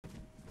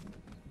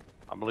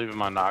I'm leaving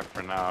my knock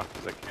for now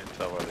because I can't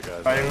tell where the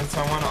guys Fighting are. with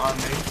someone on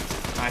me.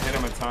 I hit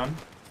him a ton.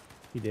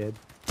 He did.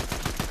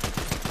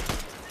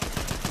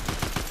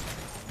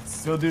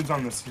 Still dudes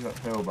on this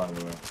hill, by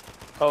the way.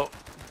 Oh,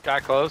 guy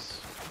close.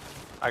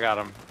 I got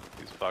him.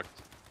 He's fucked.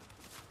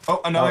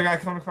 Oh, another guy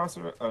coming across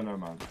the road. Oh, never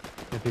mind.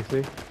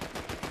 NPC.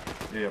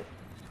 Yep.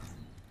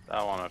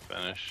 That one I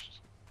finished.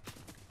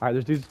 Alright,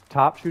 there's dudes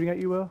top shooting at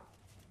you, Will.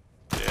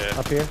 Yeah.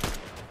 Up here.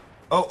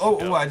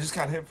 Oh, I just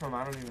got hit from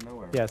I don't even know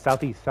where. Yeah,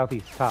 southeast, top.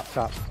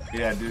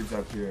 Yeah, dude's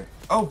up here.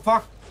 Oh,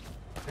 fuck.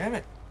 Damn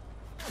it.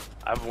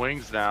 I have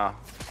wings now.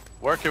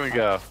 Where can we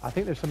go? I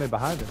think there's somebody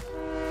behind him.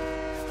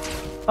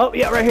 Oh,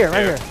 yeah, right here.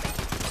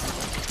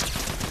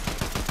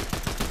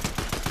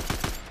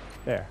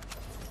 There.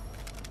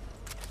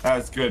 That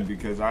was good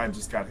because I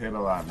just got hit a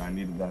lot and I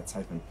needed that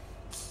typing.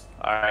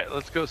 Alright,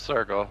 let's go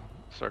circle.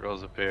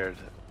 Circle's appeared.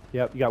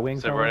 Yep, you got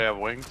wings. Does everybody have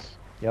wings?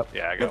 Yep.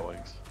 Yeah, I got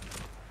wings.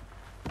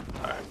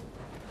 Alright.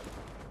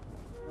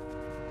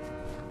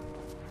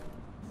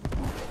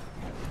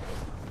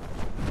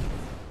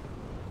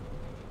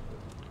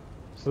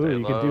 Ooh,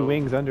 you can do low.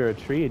 wings under a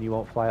tree and you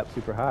won't fly up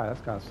super high.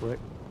 That's kind of slick.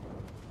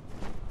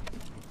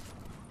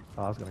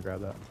 Oh, I was gonna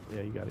grab that.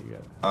 Yeah, you got it.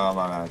 Oh,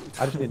 my bad.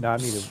 I just need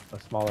a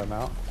smaller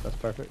amount. That's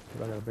perfect.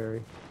 Cause I got a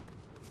berry.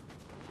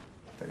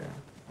 Yeah.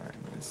 Alright,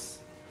 nice.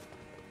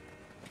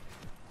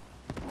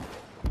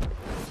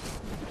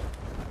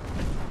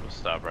 We'll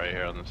stop right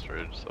here on this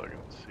ridge so I can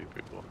see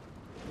people.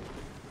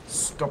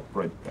 Stop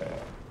right there.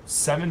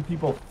 7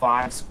 people,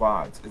 5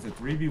 squads. It's a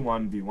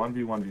 3v1, v1,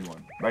 v1, v1.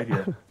 Right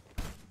here.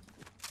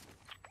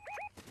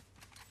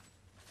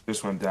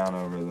 Just went down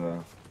over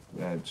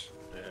the edge.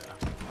 Yeah.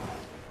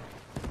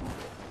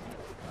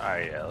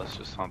 Alright, yeah, let's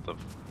just hunt the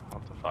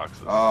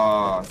foxes.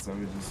 Oh,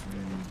 somebody just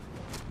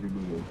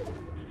rebooted.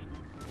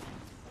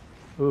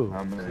 Ooh, How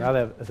so many? now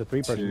it's a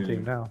 3-person 2.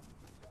 team now.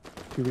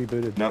 2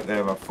 rebooted. Nope, they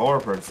have a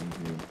 4-person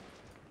team.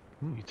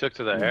 You took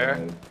to the You're air?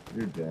 dead.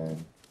 You're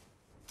dead.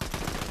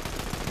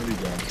 Where'd he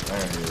go?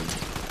 There he is.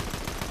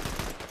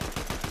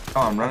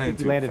 Oh, I'm I running think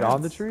he into a landed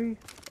on the fence. tree?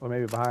 Or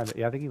maybe behind it.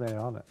 Yeah, I think he landed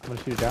on it. I'm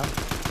gonna shoot it down.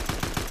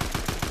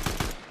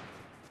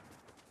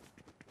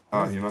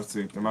 Oh, there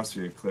must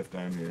be a cliff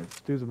down here. This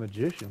dude's a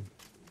magician.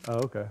 Oh,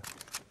 okay.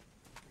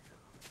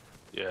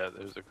 Yeah,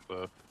 there's a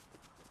cliff.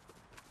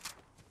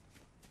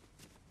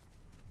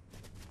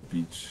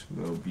 Beach,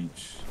 little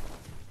beach.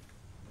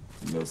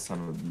 Little son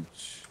of a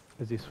beach.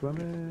 Is he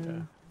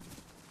swimming?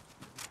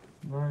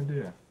 No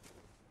idea.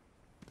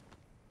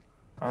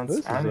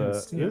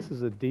 This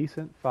is a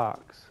decent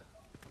fox.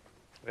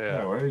 Yeah,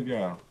 Yeah. where'd he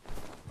go?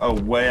 Oh,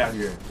 way out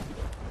here.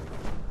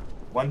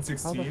 How the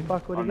 116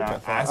 fuck would he on get that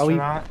that far?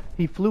 astronaut.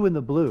 He flew in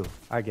the blue.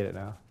 I get it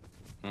now.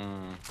 Mm.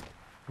 I'm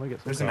gonna get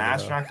some There's an cover, though.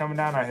 astronaut coming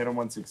down. I hit him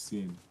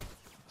 116.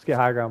 Let's get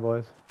high ground,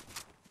 boys.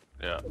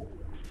 Yeah.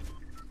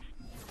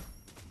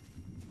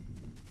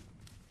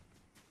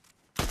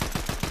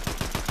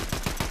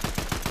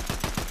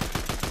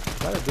 Is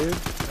that a dude?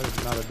 That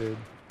is not a dude.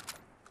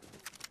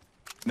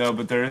 No,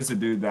 but there is a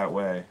dude that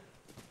way.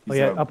 Oh He's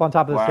yeah, a up on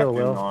top of this black hill, and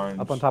Will. orange.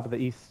 Up on top of the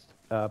east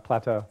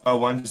plateau. Oh,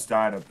 one just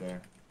died up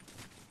there.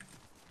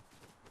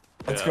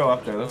 Let's Yeah. go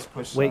up there. Let's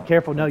push. Wait, up.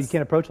 careful. No, you Let's-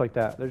 can't approach like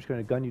that. They're just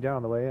gonna gun you down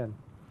on the way in.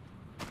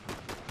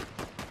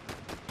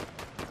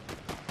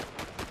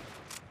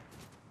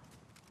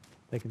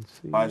 They can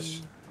see.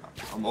 Hush.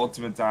 I'm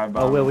ultimate dive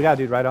Oh, Will, we got a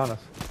dude right on us.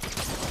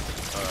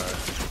 Alright.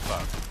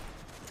 Fuck.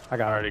 I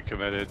got him. Already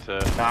committed to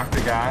Knock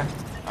the guy.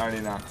 I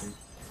already knocked him.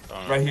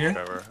 don't Right know, here?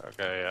 Cover.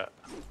 Okay, yeah.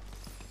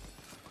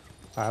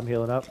 I'm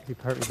healing up. He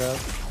hurt me bad.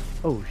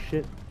 Oh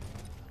shit.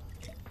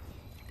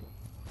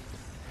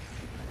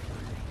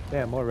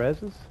 Damn, more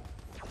reses?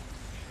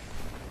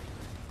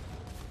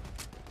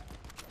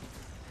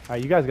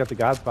 Alright, you guys got the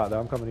god spot though.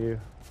 I'm coming to you.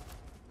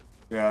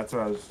 Yeah, that's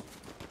what I was.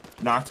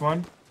 Knocked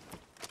one.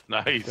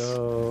 Nice.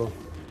 Go.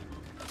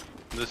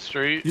 The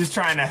street. He's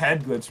trying to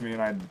head glitch me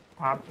and I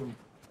popped him.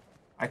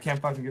 I can't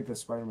fucking get the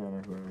Spider-Man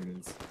or whoever it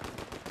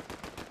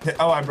is.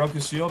 Oh, I broke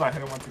his shield. I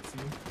hit him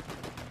 116.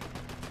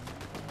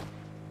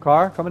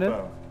 Car coming in?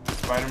 Low.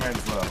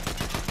 Spider-Man's low.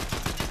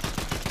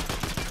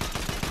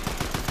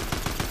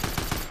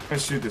 I'm gonna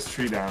shoot this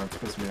tree down. It's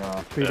pissed me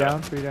off. Tree Yeah.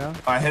 down, tree down.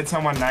 I hit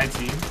someone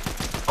 19.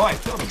 Oh, I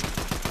killed him.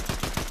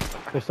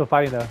 They're still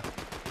fighting though.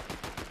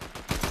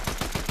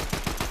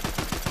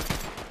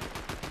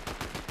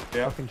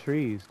 Yeah. Fucking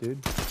trees,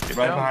 dude. Get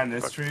Right down, behind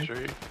this fucking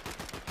tree.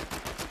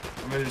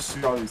 I'm gonna just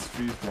shoot all these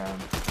trees down.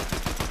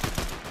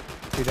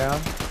 Tree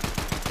down.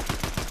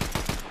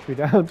 Tree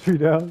down, tree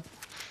down.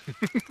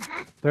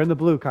 They're in the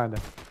blue, kinda.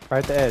 Right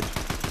at the edge.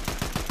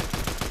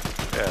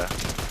 Yeah.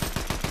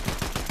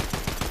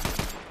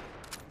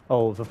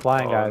 Oh, the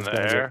flying Oh, guy's in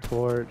the gonna air? get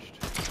torched.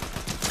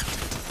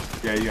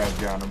 Yeah, you guys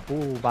got him.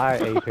 Ooh, bye,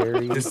 A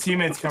Perry. His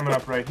teammate's coming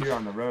up right here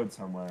on the road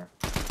somewhere.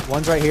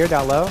 One's right here,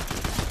 down low. I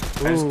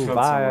just Ooh, killed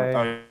bye.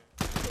 someone.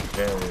 Oh,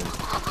 there it is.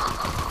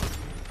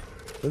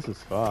 This is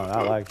fun.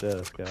 I like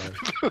this, guys.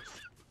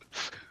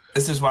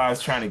 This is why I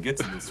was trying to get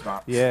to this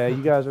spot. Yeah,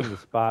 you guys are in the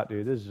spot,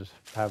 dude. This is just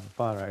having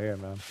fun right here,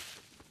 man.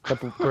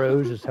 Couple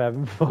pros just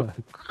having fun.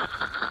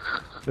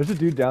 There's a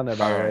dude down there,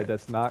 by the way, Alright.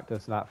 that's knocked,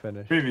 that's not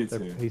finished.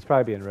 3v2. He's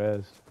probably being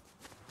rezzed.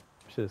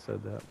 Should have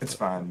said that. It's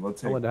fine. We'll I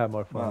take. wanted to have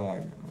more fun.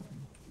 Well,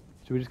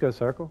 Should we just go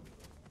circle?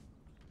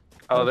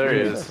 Oh, there he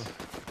Yeah. is.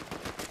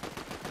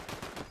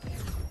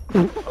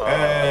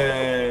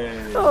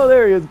 Hey. Oh,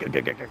 there he is. Got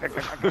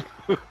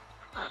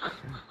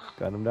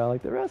him down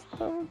like the rest of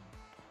them.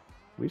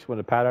 We just want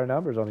to pad our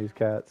numbers on these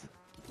cats.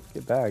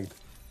 Get bagged.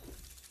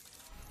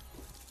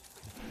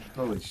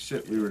 Holy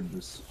shit, we were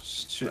just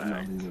shitting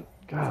on these.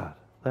 God,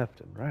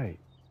 left and right.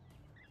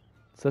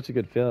 Such a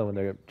good feeling when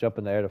they jump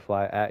in the air to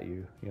fly at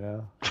you, you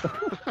know?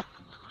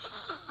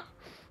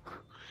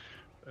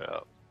 Yeah.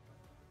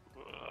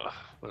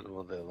 When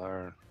will they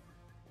learn?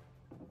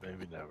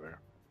 Maybe never.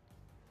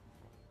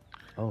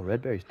 Oh,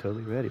 Redberry's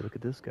totally ready. Look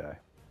at this guy.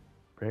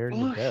 Raring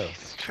to Look, go.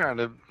 he's trying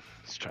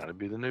to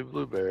be the new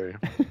Blueberry.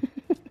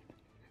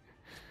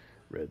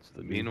 Red's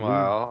the new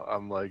Meanwhile,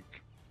 I'm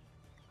like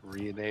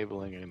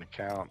re-enabling an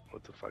account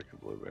with the fucking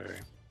Blueberry.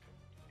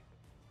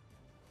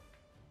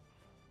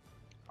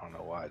 I don't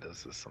know why it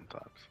does this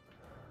sometimes.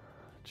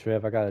 blue.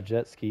 Trev, I got a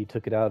jet ski.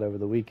 Took it out over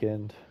the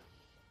weekend.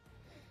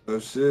 Oh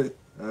shit.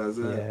 How's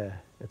that? Yeah,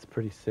 it's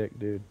pretty sick,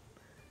 dude.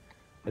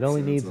 It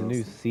only Sounds needs a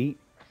new awesome. seat,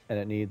 and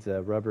it needs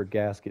a rubber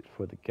gasket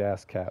for the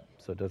gas cap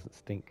so it doesn't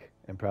stink.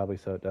 And probably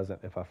so it doesn't,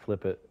 if I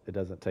flip it, it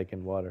doesn't take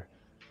in water.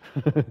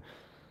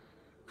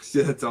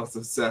 Yeah, it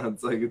also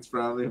sounds like it's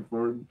probably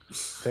important.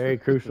 Very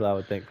crucial, I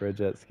would think, for a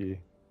jet ski.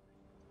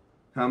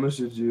 How much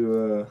did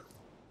you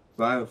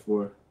buy it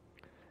for?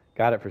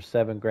 Got it for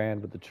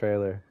 $7,000 with the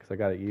trailer because I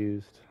got it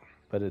used,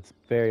 but it's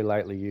very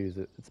lightly used.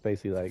 It's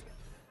basically like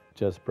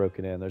just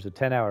broken in. There's a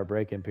 10-hour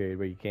break-in period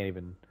where you can't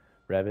even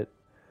rev it.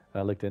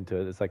 And I looked into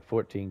it. It's like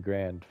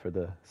 $14,000 for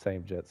the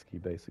same jet ski,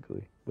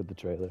 basically, with the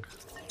trailer.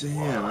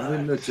 Damn, I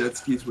didn't know jet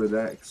skis were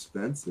that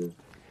expensive.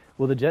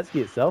 Well, the jet ski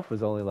itself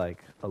was only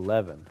like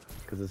 11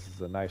 because this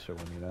is a nicer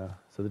one, you know.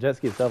 So the jet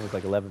ski itself is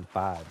like 11.5,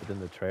 but then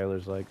the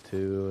trailer's like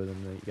 2, and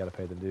then you got to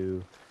pay the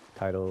new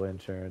title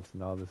insurance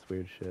and all this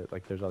weird shit.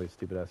 Like there's all these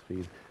stupid ass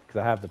fees because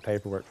I have the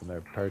paperwork from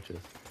their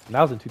purchase. And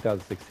that was in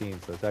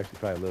 2016, so it's actually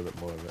probably a little bit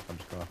more of it. I'm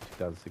just going off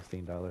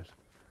 $2016.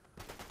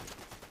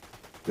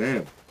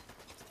 Damn.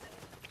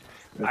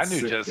 I knew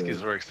sick, jet though.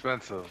 skis were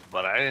expensive,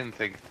 but I didn't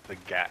think the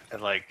gas.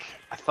 Like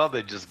I thought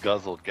they just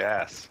guzzled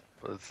gas,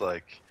 but it's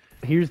like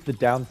Here's the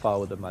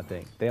downfall with them, I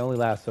think. They only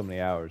last so many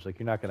hours. Like,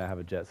 you're not going to have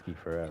a jet ski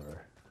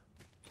forever.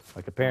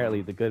 Like,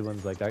 apparently, the good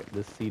ones, like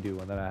this Sea-Doo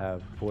one that I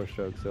have,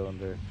 4-stroke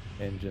cylinder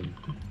engine,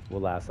 will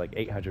last like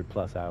 800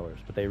 plus hours.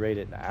 But they rate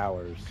it in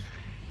hours.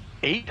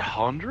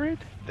 800.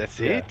 That's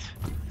Yeah. it.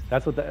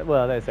 That's what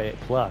well, they say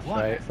plus,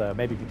 What? right? So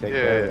maybe if you take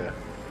care of Yeah. it.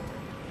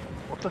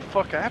 What the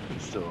fuck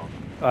happens to them?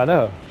 I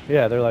know.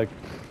 Yeah, they're like,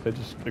 they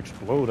just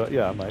explode.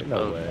 Yeah, I'm like,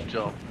 no way.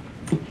 Jump.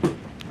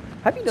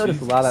 Have you noticed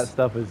a lot of that Jesus.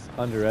 stuff is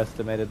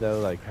underestimated, though?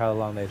 Like, how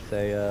long they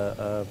say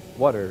a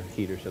water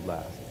heater should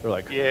last. They're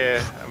like,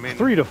 Yeah, I mean,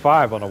 3 to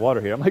 5 on a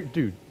water heater. I'm like,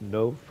 dude,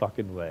 no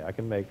fucking way. I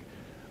can make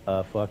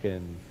a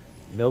fucking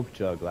milk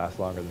jug last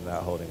longer than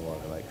that holding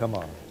water. Like, come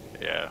on.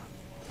 yeah.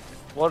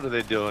 What are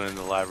they doing in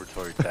the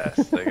laboratory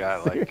test? They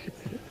got like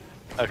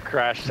a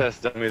crash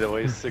test dummy that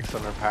weighs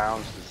 600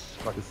 pounds, just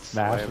fucking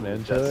smashing slamming the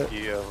into jet it?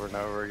 ski over and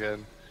over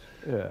again.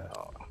 Yeah.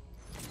 Oh,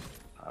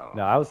 I don't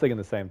No, know. I was thinking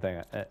the same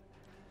thing.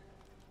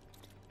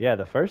 Yeah,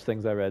 the first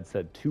things I read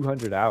said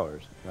 200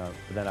 hours. But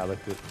then I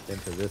looked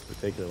into this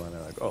particular one.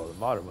 They're like, oh, the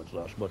modern ones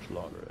last much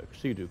longer. Like,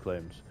 Sea-Doo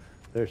claims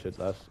their shit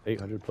lasts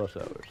 800 plus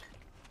hours.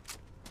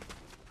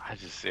 I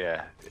just,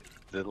 yeah,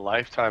 the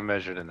lifetime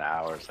measured in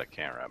hours, I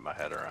can't wrap my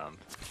head around.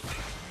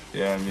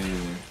 Yeah, I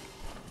mean,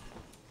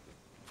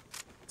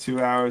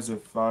 2 hours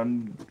of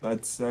fun,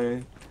 let's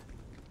say.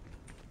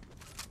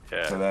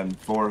 Yeah, So then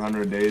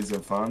 400 days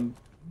of fun?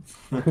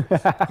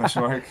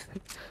 Question mark.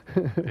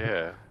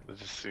 yeah, it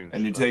just seems.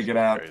 And you that take it seems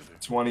out crazy.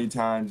 20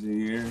 times a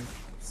year,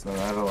 so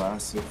that'll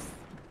last a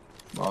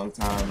long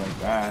time like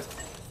that.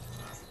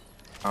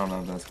 I don't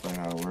know if that's quite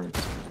how it works.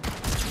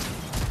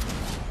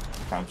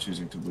 I'm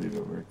choosing to believe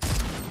it works.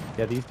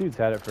 Yeah, these dudes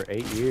had it for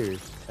 8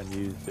 years and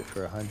used it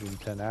for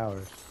 110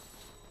 hours.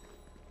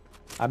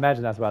 I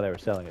imagine that's why they were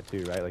selling it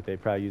too, right? Like they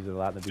probably used it a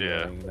lot in the Yeah.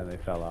 beginning and then they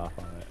fell off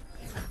on it.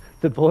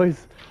 The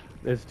boys,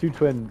 there's 2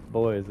 twin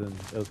boys and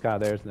it was kind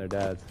of theirs and their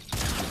dad's.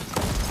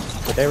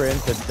 But they were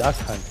into duck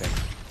hunting.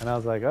 And I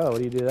was like, oh, what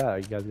do you do that? Are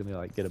you guys gonna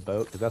like get a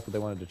boat? Because that's what they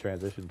wanted to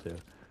transition to.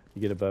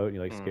 You get a boat and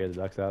you like scare the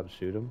ducks out and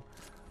shoot them.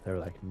 They were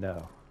like,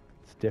 no,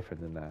 it's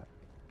different than that.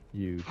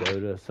 You go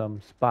to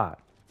some spot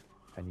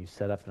and you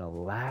set up an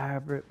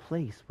elaborate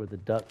place where the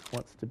duck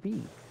wants to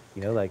be.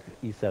 You know, like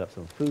you set up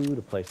some food,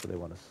 a place where they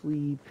want to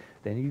sleep.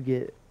 Then you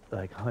get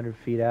like 100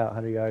 feet out,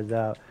 100 yards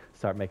out,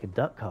 start making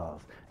duck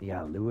calls. You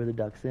gotta lure the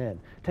ducks in.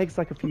 Takes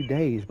like a few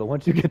days, but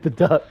once you get the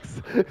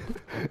ducks,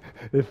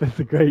 it's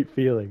a great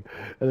feeling.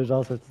 And there's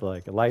all sorts of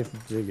like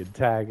licensing and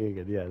tagging,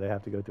 and yeah, they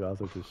have to go through all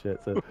sorts of shit.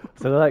 So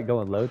they're like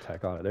going low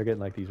tech on it. They're getting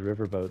like these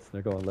river boats, and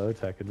they're going low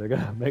tech, and they're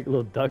gonna make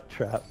little duck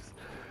traps.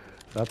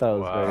 I thought it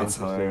was Wow. very That's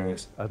interesting.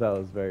 hilarious. I thought it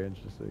was very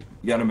interesting.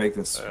 You gotta make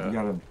this, Yeah. you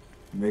gotta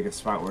make a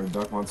spot where a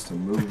duck wants to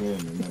move in,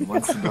 and then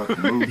once the duck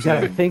moves You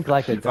gotta in, think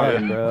like a duck,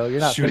 fucking bro. You're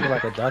not shoot thinking it.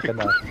 like a duck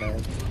enough,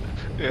 man.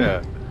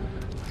 Yeah.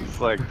 It's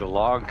like the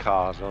long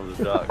con of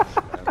the ducks,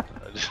 man. I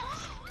just,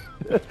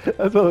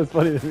 That's what was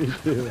funny to me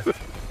too.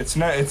 It's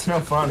no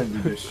fun if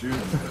you just shoot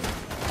them.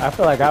 I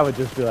feel like I would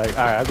just be like,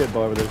 all right, I'm getting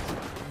bored with this.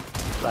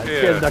 Like,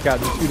 get a duck out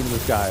and just shoot him in the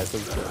sky. So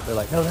they're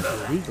like, no,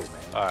 that's illegal, man.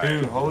 all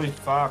Dude, right. holy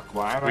fuck!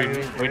 Why am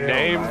I? We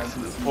named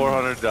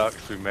 400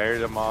 ducks. We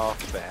married them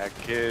off. They had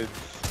kids.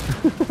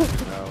 You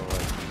know,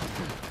 like,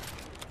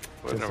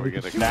 when are we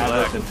gonna Now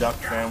that collect? the duck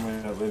family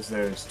that lives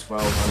there is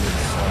 1,200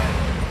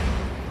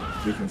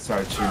 strong, we can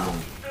start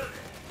shooting.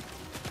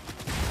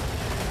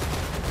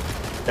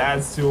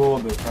 Dad's too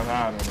old to come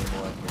out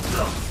anymore.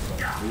 But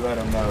we let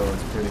him know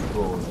it's pretty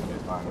cool that they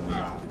finally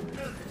got here.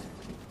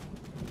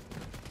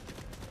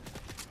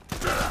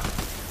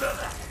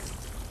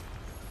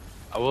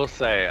 I will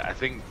say, I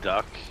think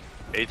duck,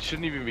 it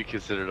shouldn't even be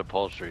considered a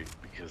poultry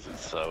because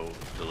it's so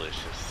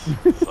delicious.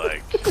 It's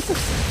like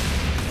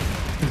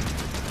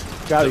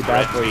Gotta be the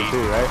bad red for you meat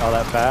too, right? All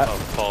that fat. of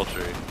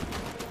poultry.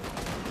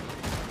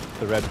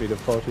 The red meat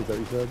of poultry, is that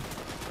what you said?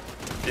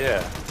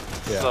 Yeah.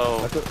 Yeah. So,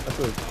 that's what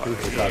truthfully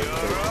causes steak.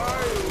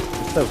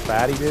 It's so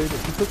fatty, dude.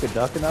 If you cook a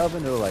duck in the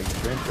oven, it'll like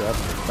drench your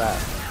oven with fat.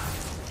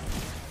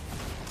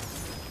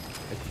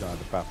 If you don't have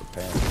the proper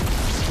pan.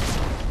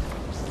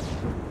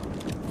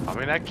 I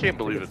mean, I can't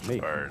believe it's it's a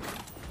meat. bird.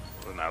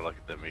 When I look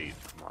at the meat,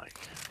 I'm like,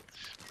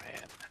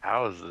 man,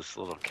 how is this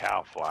little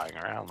cow flying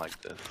around like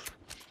this?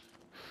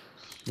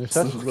 They're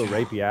such little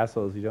rapey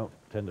assholes. You don't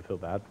tend to feel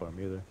bad for them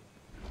either.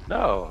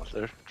 No,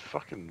 they're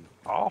fucking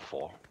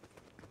awful.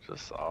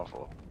 Just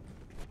awful.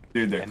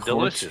 Dude, they're And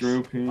delicious.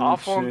 corkscrew pea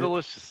Awful and shit.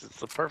 delicious. It's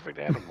the perfect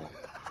animal.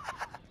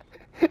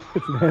 It's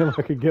an animal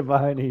I could get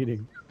behind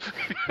eating.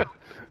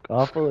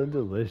 Awful and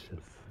delicious.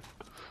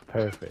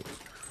 Perfect.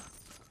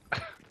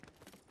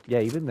 Yeah,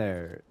 even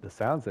the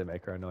sounds they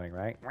make are annoying,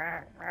 right?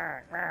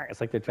 It's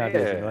like they're trying to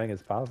be as Yeah. annoying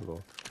as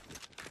possible.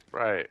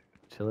 Right.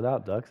 Chill it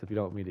out, ducks, if you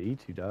don't want me to eat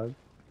you, dog.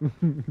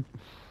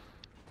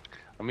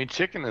 I mean,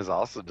 chicken is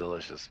also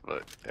delicious,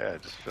 but yeah, I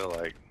just feel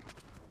like,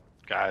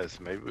 guys,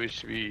 maybe we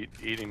should be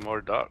eating more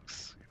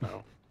ducks, you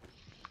know?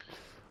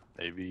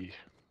 Maybe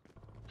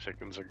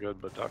chickens are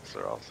good, but ducks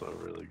are also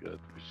really good.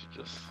 We should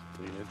just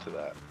lean into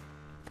that.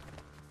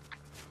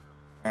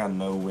 I got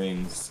no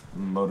wings.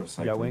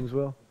 Motorcycle. You got wings,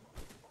 Will?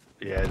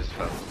 Yeah, I just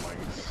found some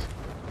wings.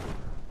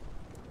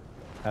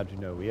 How'd you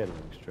know we had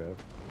wings, Trev?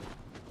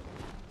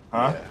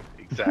 Huh? Yeah,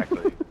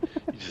 exactly.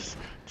 You just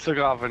took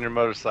off on your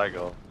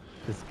motorcycle.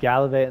 Just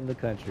gallivanting the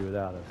country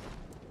without us.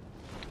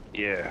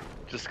 Yeah,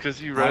 just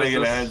because you How to rode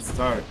get a head this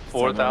start?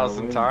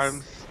 4,000 wings.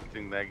 times, I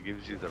think that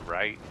gives you the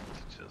right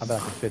to I just.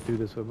 bet I can fit through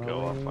this with my Go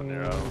off wings. on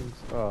your own.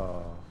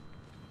 Oh.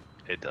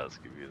 It does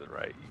give you the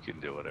right. You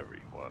can do whatever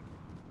you want.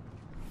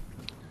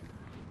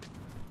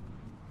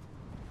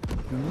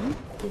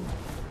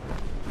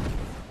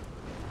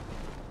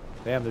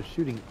 Damn, they're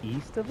shooting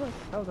east of us?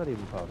 How's that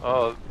even possible?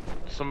 Oh,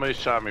 somebody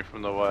shot me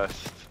from the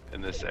west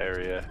in this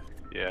area.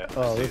 Yeah. I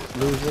Oh, see this it.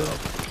 loser.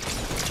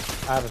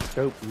 Out of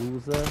scope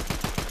loser.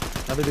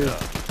 Another dude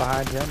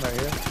behind him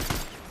right here.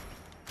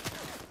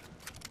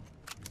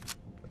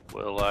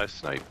 Will I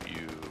snipe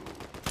you?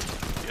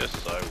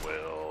 Yes, I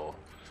will.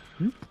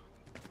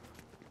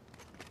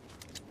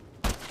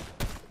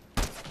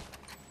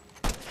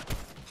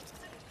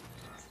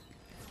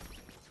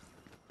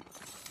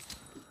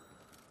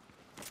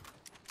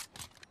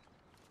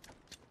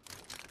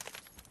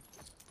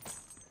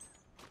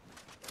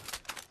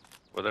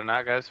 Were there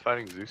not guys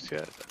fighting Zeus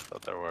yet? I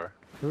thought there were.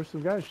 There were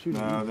some guys shooting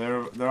No, east.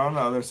 they're on the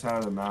other side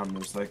of the mountain.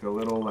 There's like a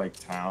little like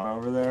town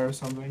over there or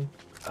something.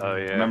 Oh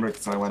yeah. Remember,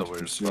 because I That's went a to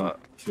weird pursue spot.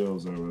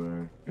 kills over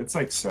there. It's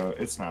like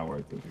it's not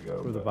worth it to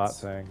go. Where the but bot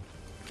it's- saying.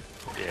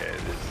 Yeah, it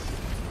is.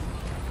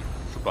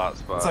 It's a bot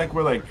spot. It's like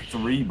we're like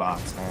 3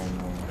 bots hanging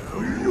there. It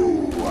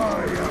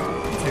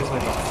takes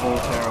like a full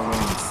pair of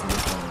wings to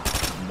get there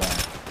and back.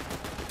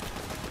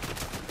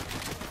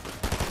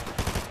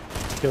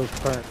 Kills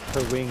per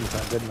wings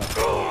aren't good enough.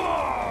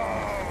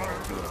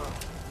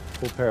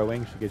 Full pair of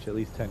wings should get you at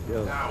least 10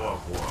 kills.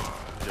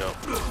 Yep.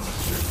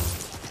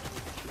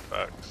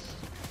 Facts.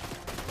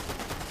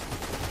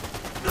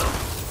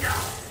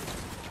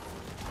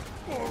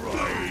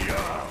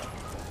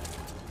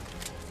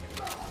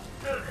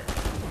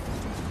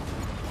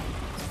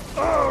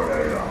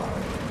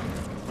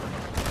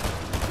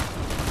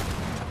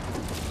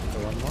 So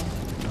one more?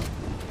 No.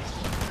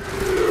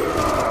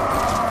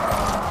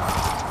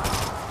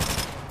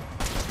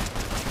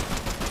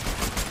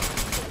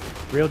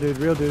 Real dude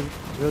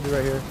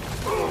right here.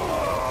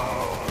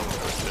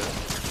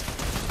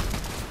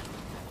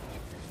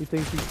 He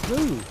thinks he's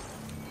smooth.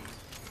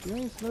 You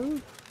ain't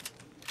smooth.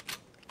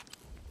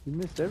 You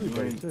missed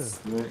everybody Wait, too.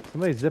 slick.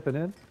 Somebody's zipping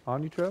in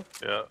on you, Trev.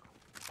 Yeah.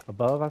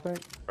 Above, I think.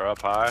 Or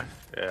up high.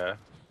 Yeah.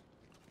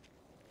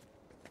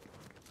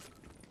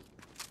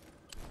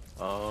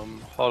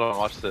 Hold on,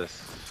 watch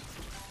this.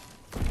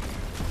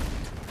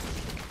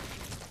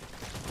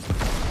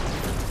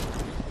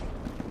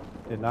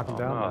 Did knock him Oh,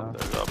 down no, now.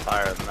 they're up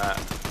higher than that.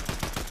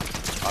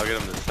 I'll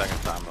get him the second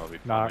time. It'll be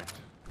funny. Knocked.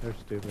 They're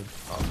stupid.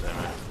 Oh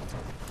damn it!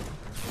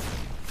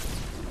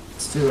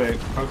 It's too late.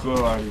 Uncle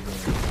already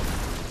there.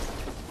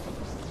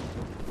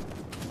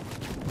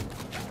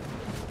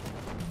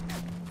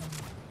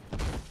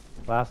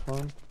 Last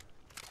one.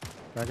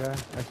 That guy?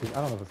 Actually, I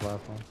don't know if it's the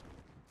last one.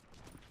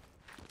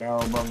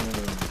 Down above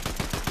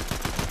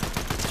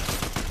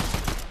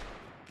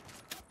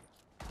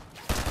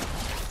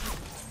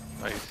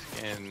Nice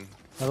skin.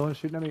 Another one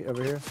shooting at me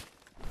over here.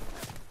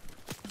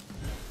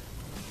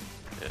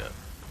 Yeah.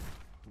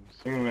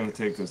 I think I'm gonna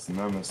take this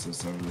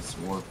nemesis over this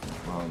warp.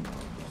 Oh, no.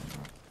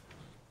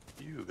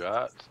 You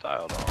got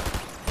styled on.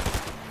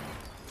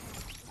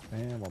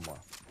 And one more.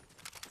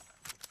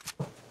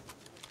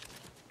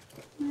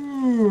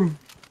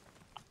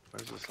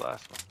 Where's this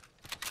last one?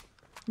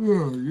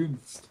 Oh,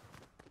 goodness.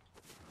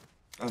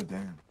 Oh,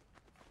 damn.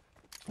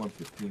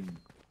 115.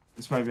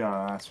 This might be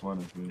our last one.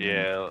 If we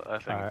Yeah, I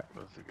think Alright.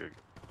 that's a good.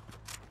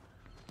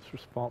 It's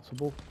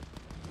responsible.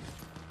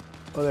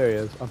 Oh, there he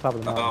is. On top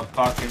of the Oh, mountain.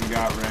 fucking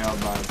got railed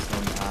by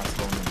some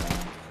asshole in the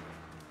back.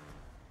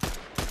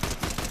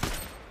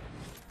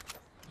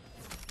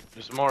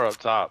 There's more up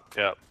top.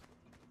 Yep.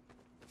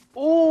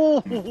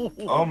 Ooh!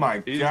 Oh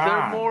my Is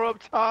god. there more up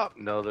top?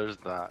 No, there's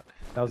not.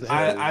 That was it.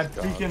 Yeah, I it's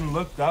gone. freaking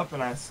looked up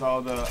and I saw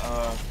the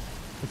The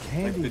like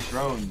candy. the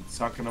drone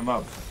sucking him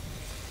up.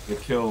 The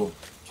kill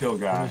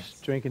guy. He's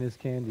drinking his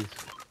candies.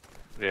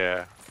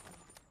 Yeah.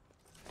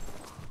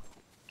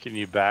 Can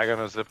you bag on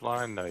a zip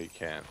line? No, you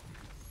can't.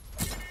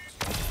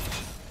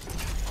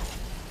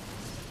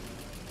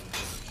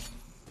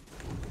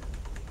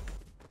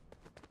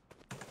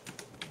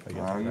 I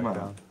guess Ah, I'm come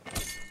back on.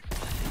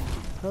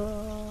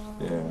 down.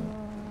 Yeah.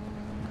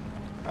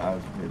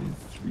 I've hit his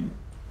feet.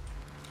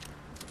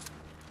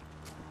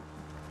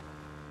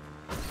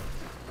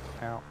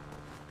 Ow.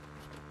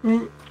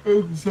 Oh,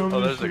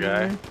 there's a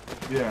guy.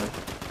 Yeah.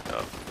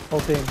 Oh, Whole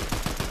team.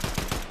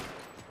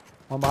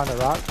 One behind the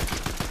rock.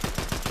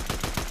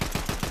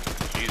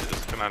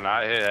 Jesus, can I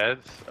not hit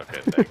heads?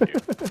 Okay, thank you.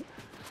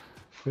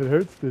 It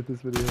hurts that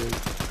this video is.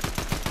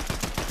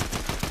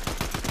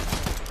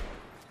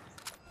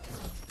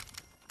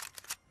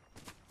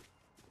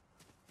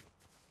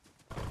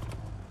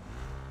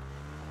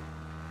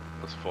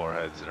 Those 4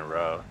 heads in a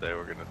row. They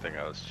were gonna think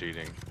I was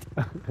cheating.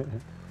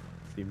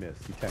 He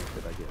missed. He tanked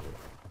it. I get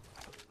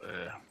it.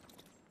 Yeah.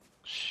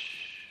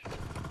 Shh.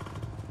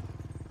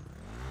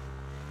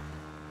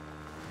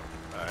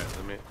 Alright,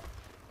 let me.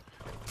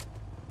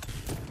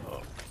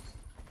 Oh.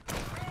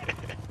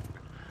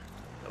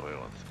 Nobody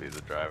wants to be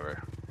the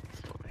driver.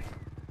 It's funny.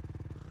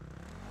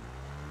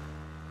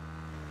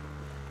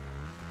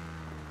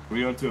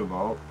 We went to a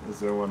vault. Is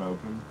there one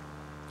open?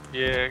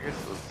 Yeah, I guess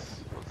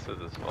let's hit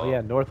this wall. Oh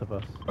yeah, north of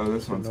us. Oh,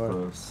 this one's north.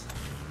 close.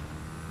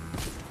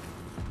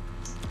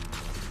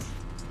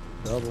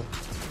 Double.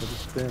 For the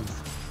spin.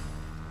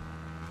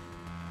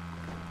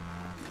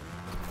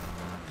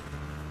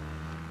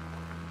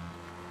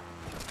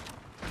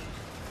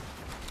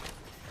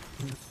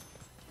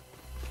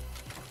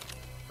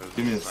 There's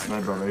Give me a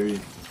sniper, baby.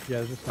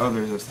 Yeah, just. Oh,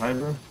 there's a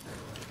sniper?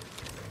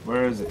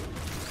 Where is it?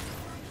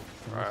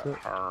 That's it.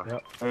 Right,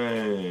 Yep.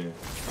 Hey,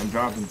 I'm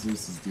dropping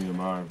Zeus's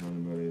DMR for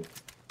anybody.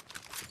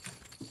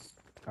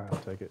 Alright, I'll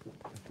take it.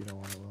 If you don't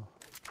want it, well.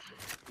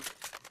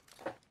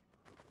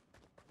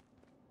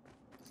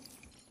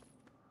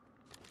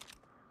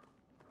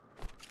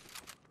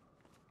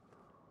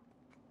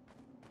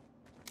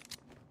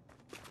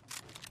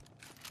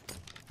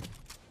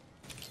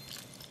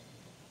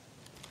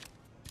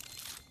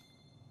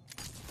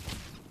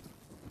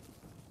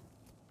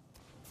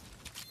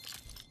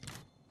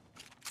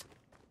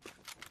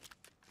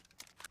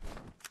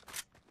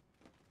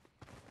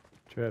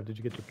 Trev, did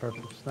you get your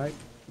purple snipe?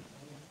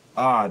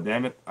 Ah,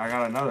 damn it. I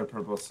got another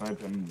purple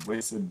snipe and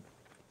wasted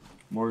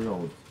more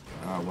gold.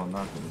 Ah, well,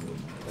 not gonna do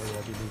Oh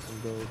yeah, we need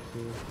some gold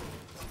too.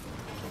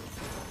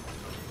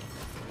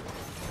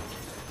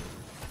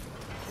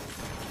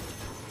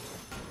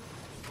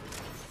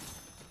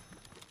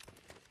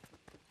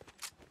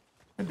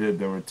 I did.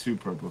 There were 2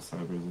 purple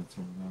snipers, it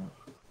turned out.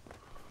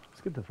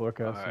 Let's get the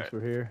forecast Alright. since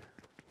we're here.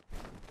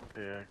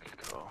 Yeah, good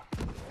call.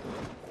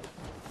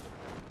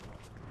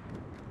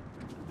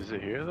 Is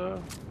it here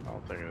though? I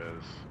don't think it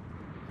is.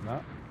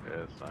 Not?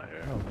 Yeah, it's not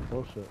here. Oh,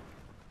 bullshit.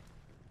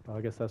 Oh,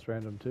 I guess that's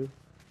random too.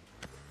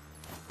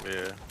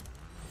 Yeah.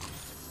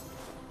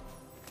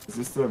 Is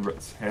this the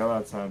hail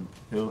outside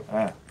hill?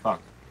 Ah,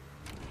 fuck.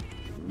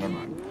 Never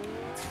mind.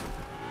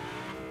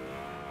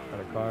 Got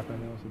a car if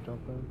anyone wants to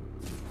jump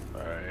in.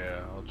 Alright,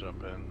 yeah, I'll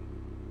jump in.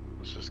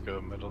 Let's just go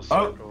middle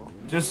Oh, circle.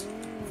 just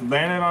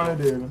landed on a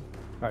dude.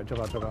 Alright,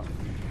 jump out, jump out.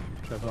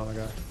 Trev's on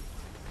the guy.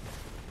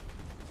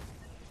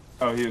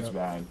 Oh, he was Yep.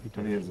 bad. He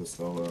And he was a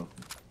solo.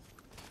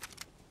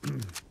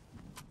 That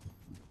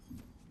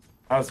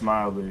was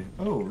mildly.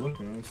 Oh, look,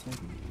 I was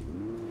thinking.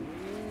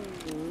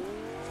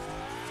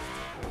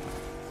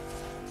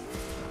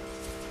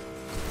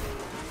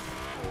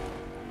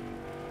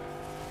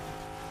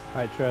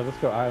 Alright, Trev, let's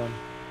go island.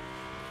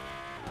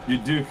 You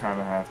do kind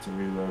of have to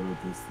reload with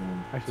this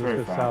thing. Actually, It's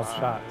let's go very south fast.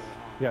 shots.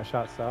 You got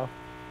shot south.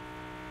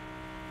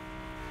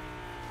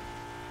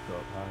 Go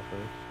up high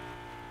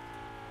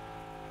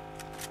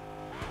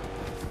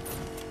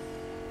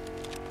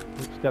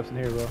first. Oops, steps in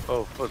here, bro.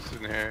 Oh, foot's in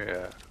here,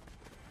 yeah.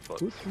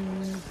 Foot. Oops.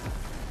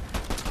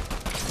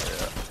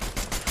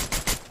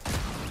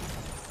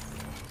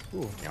 Yeah.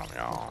 Ooh, Meow,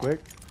 meow.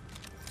 quick.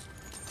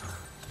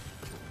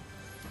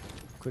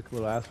 Quick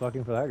little ass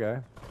fucking for that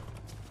guy.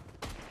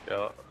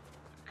 Yeah.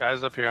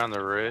 Guys up here on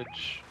the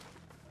ridge.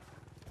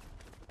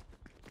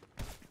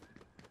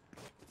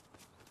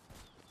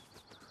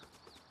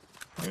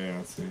 Yeah,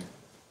 let's see.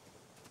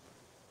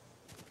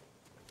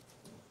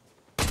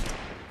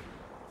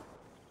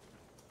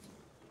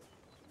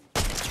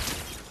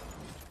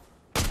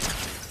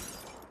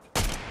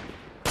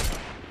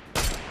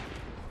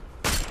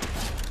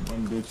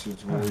 One bitch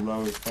is really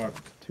low as fuck.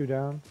 2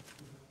 down.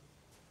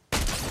 Yeah,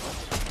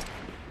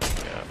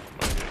 I'm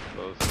gonna get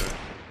closer.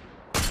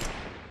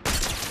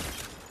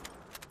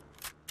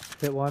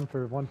 Hit one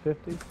for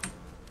 150.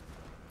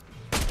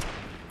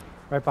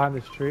 Right behind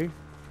this tree.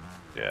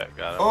 Yeah,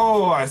 got him.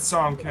 Oh, I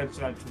saw him catch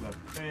that to the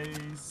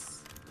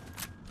face.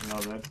 You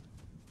know that?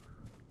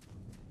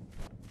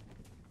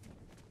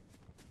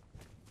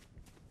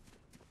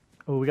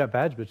 Oh, we got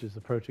badge bitches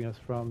approaching us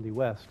from the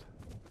west.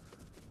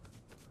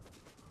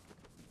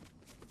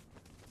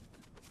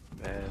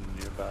 And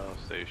new battle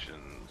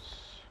stations.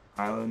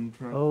 Island.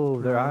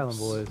 Oh, they're island perhaps?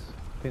 boys.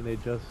 I think they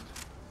just.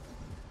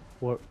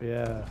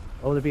 Yeah.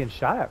 Oh, they're being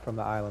shot at from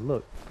the island.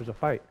 Look, there's a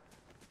fight.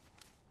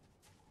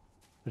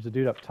 There's a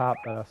dude up top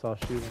that I saw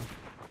shooting.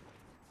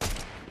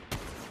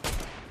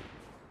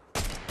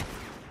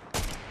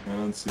 I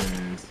don't see any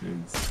of these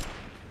dudes.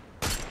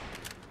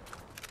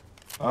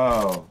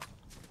 Oh.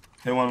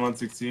 Hit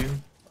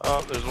 116.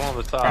 Oh, there's one on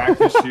the top. Crack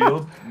the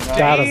shield.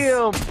 Got him.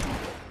 Damn!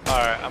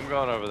 Alright, I'm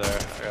going over there.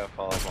 I gotta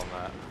follow up on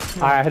that.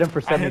 Alright, I hit him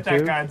for I hit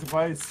 72. that guy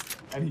twice,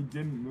 and he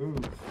didn't move.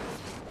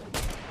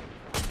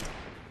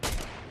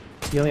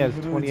 He only has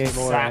Literally 28 just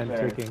more sat and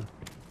there. ticking.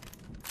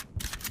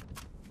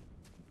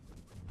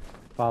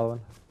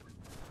 Following.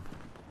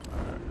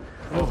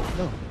 Oh,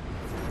 no.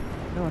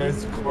 No,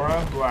 There's no, no, no.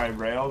 Cora, who I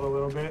railed a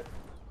little bit.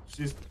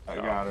 I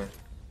got her.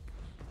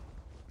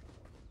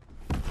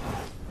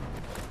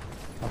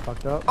 I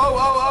fucked up.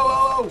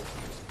 Oh!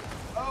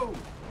 Oh!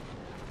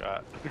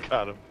 Got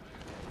him.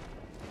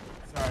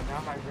 Sorry,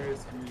 not my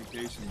greatest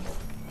communication.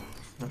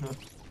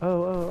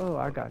 Oh,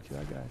 I got you,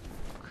 I got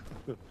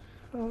you.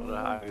 What a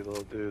high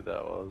little dude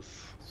that was.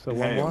 So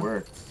one Hey, it more?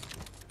 worked.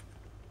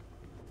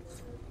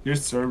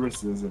 Here's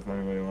services if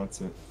anybody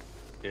wants it.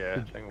 Yeah,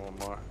 I think one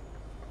more.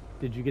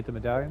 Did you get the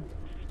medallion?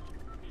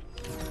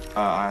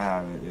 I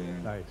have it,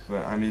 yeah. Nice.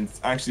 But I mean,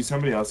 actually,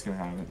 somebody else can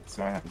have it,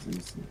 so I have to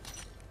use it.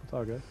 It's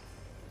all good.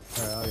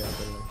 Alright, I'll get it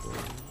eventually.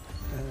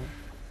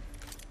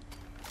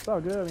 It's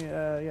all good. I mean,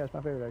 yeah, it's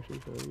my favorite actually,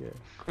 so yeah.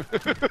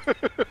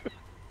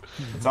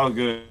 It's all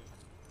good,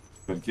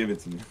 but give it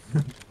to me.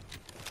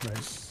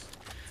 Nice.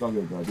 It's all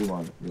good, bro. I do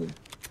want it, really.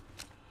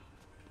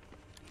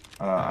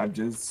 I'm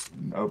just...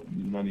 Nope,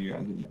 none of you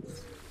guys need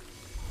this.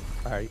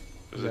 Alright.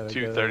 There's a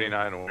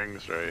 239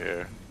 wings right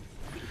here.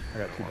 I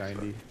got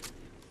 290.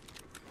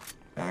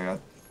 Yeah, I got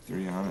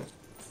 3 on it.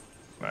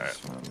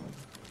 Alright.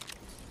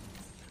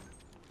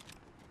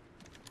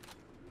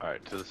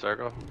 Alright, to the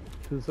circle.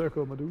 To the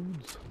circle, my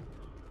dudes.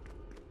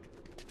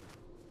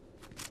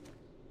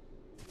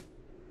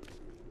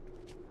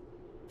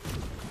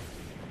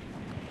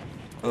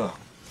 Ugh.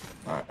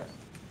 Alright.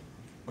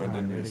 Where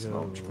Alright, the ready new to go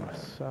smoke trap?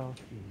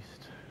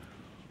 southeast.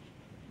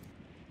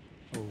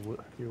 Oh,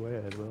 you're way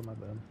ahead, Will. My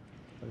bad.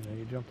 I didn't know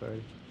you jumped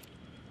already.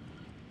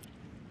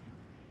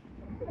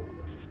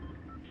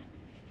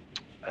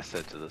 I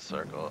said to the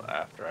circle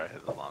after I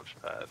hit the launch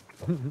pad.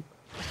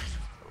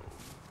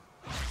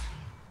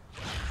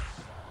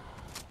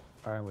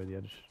 Alright, I'm with you.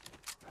 I just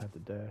had to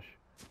dash.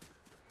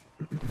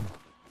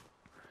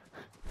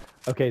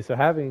 Okay, so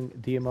having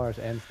DMRs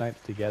and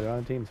snipes together on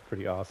a team is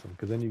pretty awesome,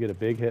 because then you get a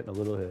big hit and a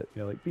little hit.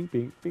 You know, like beep,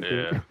 beep, beep,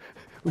 Yeah. beep.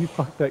 We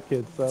fucked that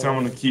kid so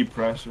Someone to hard. keep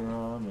pressure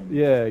on. And...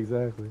 Yeah,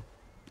 exactly.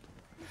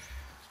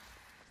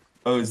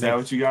 Oh, is that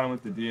what you got him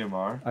with the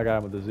DMR? I got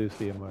him with the Zeus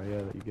DMR,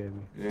 yeah, that you gave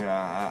me.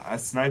 Yeah, I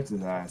sniped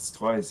his ass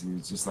twice. He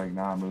was just like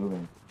not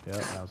moving. Yeah,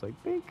 and I was like,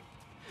 bink.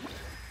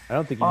 I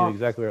don't think you knew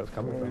exactly where it was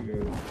coming Very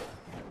from. good.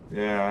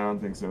 Yeah, I don't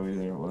think so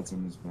either. What's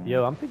in this bag?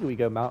 Yo, I'm thinking we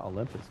go Mount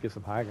Olympus, get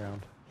some high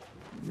ground.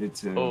 Me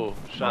too. Oh,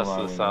 shots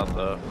to the south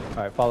though.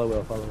 Alright, follow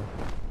Will, follow Will.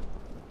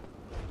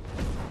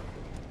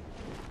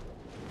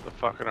 They're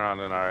fucking around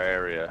in our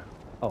area.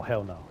 Oh,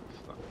 hell no.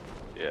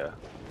 Yeah.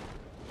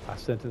 I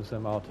sentence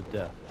them all to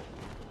death.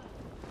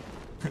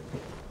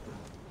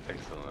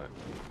 Excellent.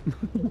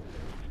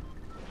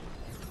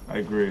 I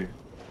agree.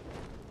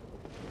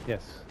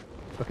 Yes.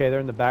 Okay, they're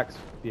in the backs.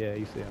 Yeah,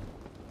 you see them.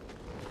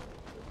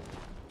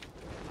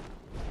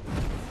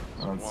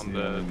 I don't One see any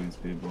dead. of these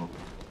people.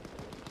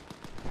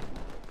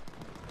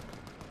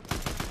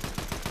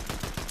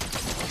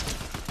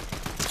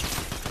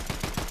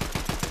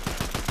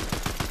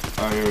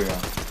 Oh, here we go.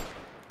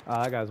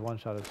 That guy's one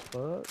shot as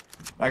fuck.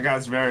 That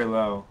guy's very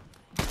low.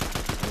 There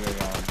we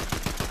go.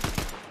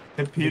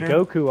 Hit Peter.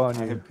 Goku on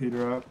I you. hit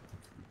Peter up.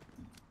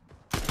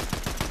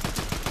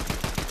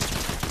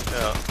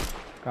 Yeah.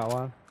 Got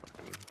one.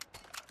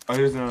 Oh,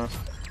 here's another.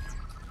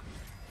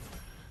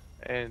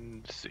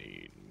 End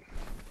scene.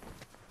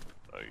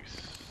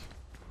 Nice.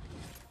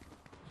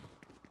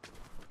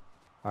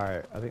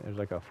 Alright, I think there's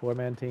like a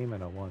 4-man team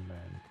and a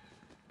 1-man.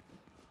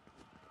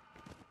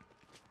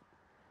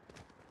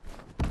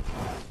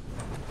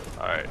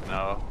 Alright,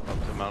 now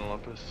up to Mount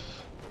Olympus.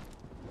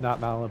 Not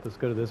Mount Olympus,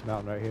 go to this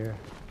mountain right here.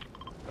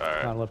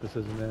 Alright. Mount Olympus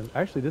isn't in.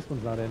 Actually, this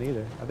one's not in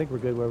either. I think we're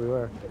good where we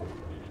were.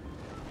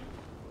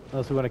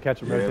 Unless we want to catch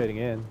them Yeah. rotating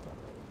in.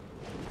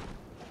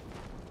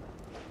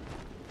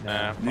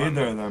 Nah,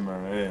 Neither of them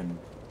are in.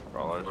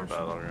 Brawler's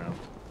Battleground.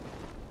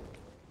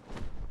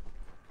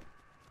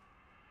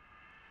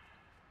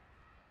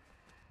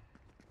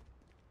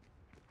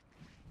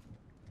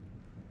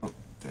 Oh,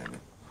 damn it.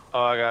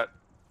 Oh, I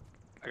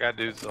got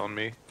dudes on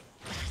me.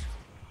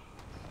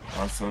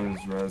 Also,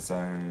 his res, I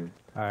heard.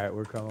 Alright,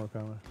 we're coming, we're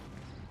coming.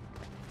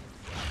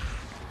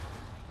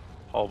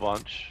 Whole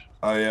bunch.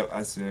 Oh, yep,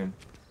 I see him.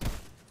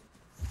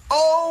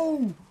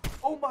 Oh!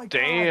 Oh my god!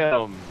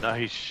 Damn,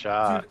 nice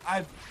shot. Dude,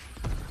 I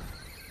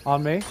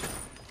On me?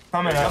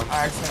 coming There you up.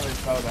 I accidentally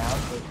fell down,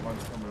 so there's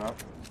one's coming up.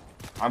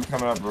 I'm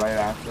coming up right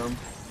after him.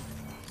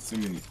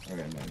 Assuming.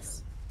 Okay,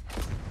 nice.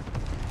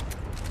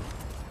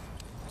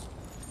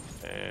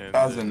 And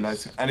That was a there's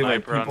nice. Anyway,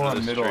 sniper people under on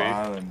this Middle tree.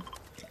 Island.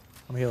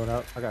 I'm healing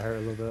up. I got hurt a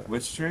little bit.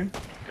 Which tree?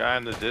 Guy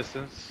in the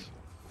distance.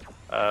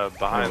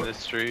 Behind Oh.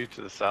 this tree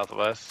to the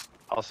southwest.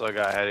 Also a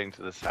guy heading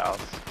to this house.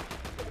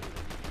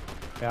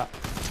 Yeah.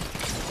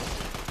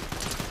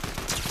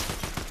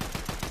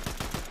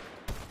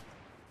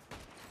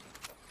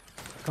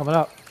 Coming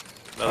up.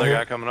 Another Okay.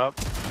 guy coming up.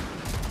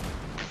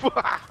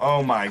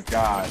 Oh my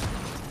god.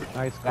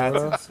 Nice That's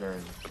Goro.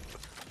 absurd.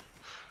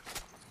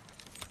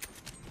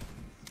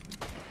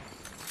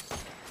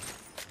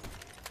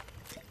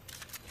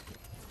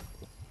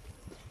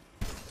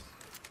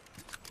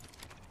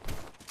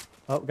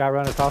 Oh, guy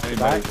running across the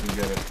Anybody back. can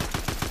get it.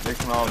 They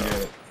can all get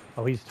it.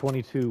 Oh, he's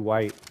 22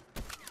 white.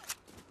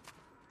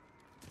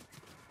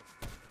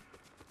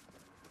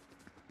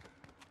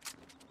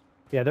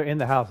 Yeah, they're in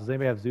the house. Does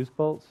anybody have Zeus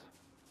bolts?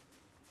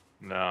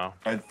 No.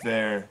 Right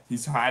there.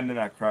 He's hiding in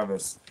that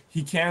crevice.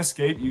 He can't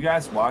escape. You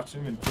guys watch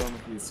him and kill him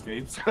if he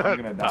escapes. I'm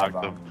gonna dive Knocked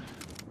on him. him.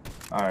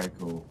 Alright,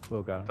 cool.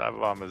 We'll go. Dive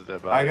bomb is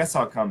dead body. I guess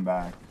I'll come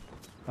back.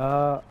 Yeah.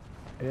 All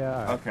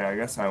right. Okay, I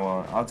guess I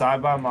won't. I'll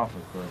dive bomb off a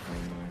cliff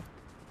anyway.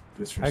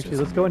 Just for Actually, shits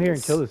let's and go in here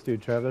and giggles. kill this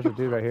dude, Trev. There's a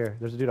dude right here.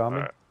 There's a dude on me.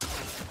 Alright.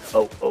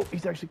 Oh,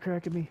 he's actually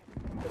cracking me.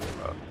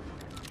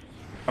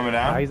 Coming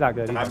down? Nah, he's not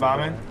good. He's Dive not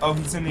good. bombing? Oh,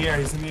 he's in the air.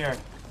 He's in the air.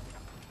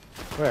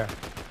 Where?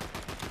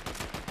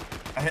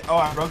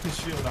 I broke his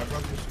shield.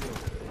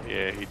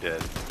 Yeah, he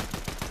did.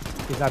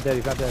 He's not dead.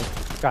 He's not dead.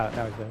 Got it.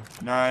 Now he's dead.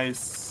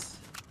 Nice.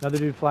 Another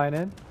dude flying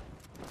in.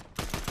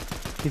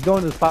 He's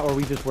going to the spot where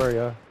we just were,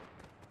 yeah.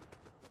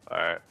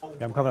 Alright. Yeah,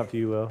 I'm coming up to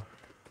you, Will.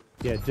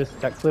 Yeah, just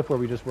that cliff where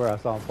we just were. I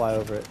saw him fly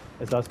over it.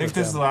 It's us. I think with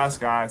this is the them.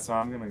 last guy, so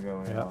I'm gonna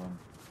go in Yeah. on him.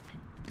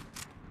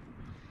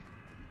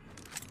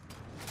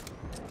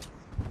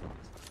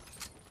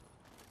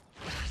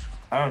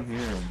 I don't hear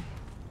him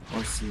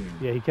or see him.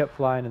 Yeah, he kept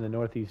flying in the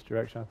northeast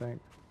direction, I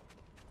think.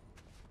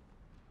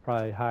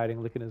 Probably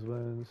hiding, licking his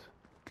wounds.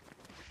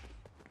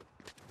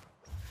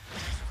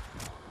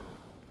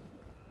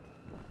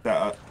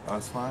 That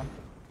us fine?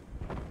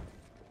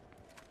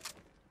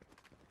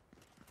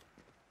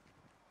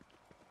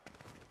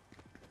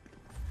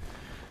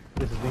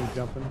 This is me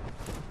jumping,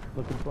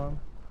 looking for him.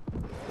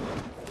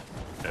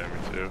 Yeah,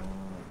 me too.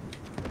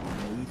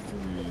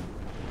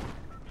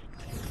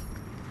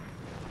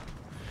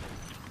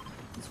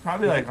 He's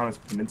probably like on his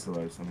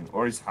peninsula or something,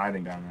 or he's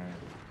hiding down there.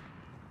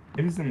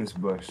 Maybe he's in this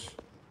bush.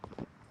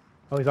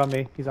 Oh, he's on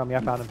me. He's on me. I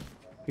found him.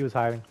 He was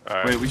hiding.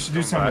 Alright. Wait, we should do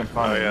come something back.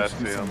 funny. Oh, yeah, we I should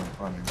do see him. something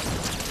funny.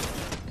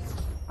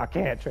 I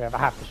can't, Trev. I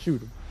have to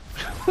shoot him.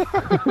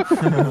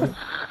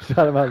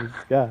 Shot him out of the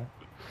sky.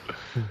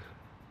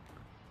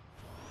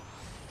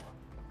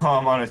 Oh,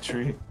 I'm on a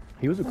tree.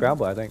 He was a ground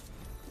boy, I think.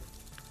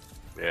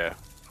 Yeah,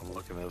 I'm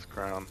looking at his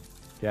crown.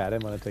 Yeah, I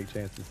didn't want to take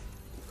chances.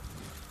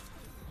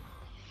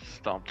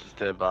 Stomped his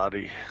dead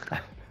body.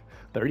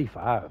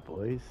 35,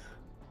 boys.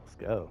 Let's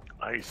go.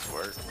 Nice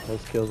work.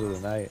 Most kills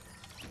of the night.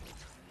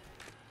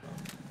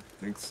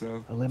 Think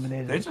so.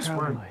 Eliminated They the just Crown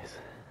weren't- Boys.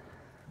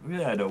 We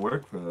had to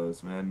work for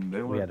those, man. They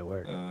We were had to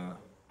work.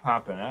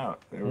 popping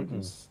out. They were Mm-mm.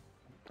 just.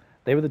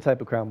 They were the type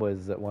of Crown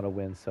Boys that want to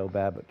win so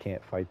bad but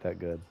can't fight that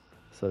good.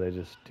 So they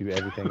just do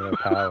everything in their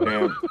power.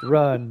 Damn.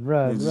 Run, They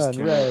run, just run,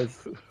 can't.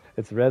 res.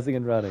 It's resing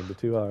and running, the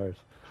 2 R's.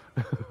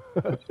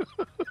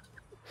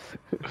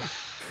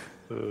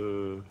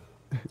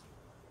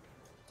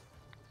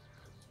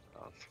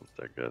 That's what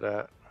they're good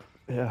at.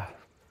 Yeah.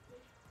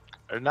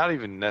 They're not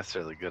even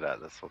necessarily good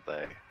at. That's what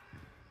they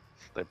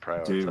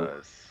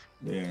prioritize.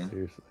 Yeah.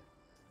 Seriously.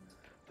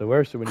 The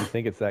worst are when you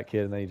think it's that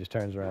kid and then he just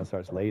turns around and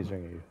starts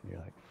lasering you. And you're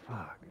like,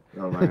 fuck.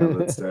 Oh my god,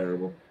 that's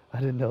terrible. I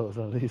didn't know it was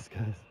one of these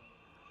guys.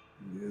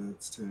 Yeah,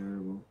 that's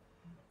terrible.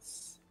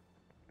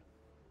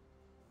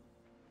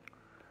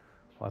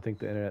 Well, I think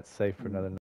the internet's safe for another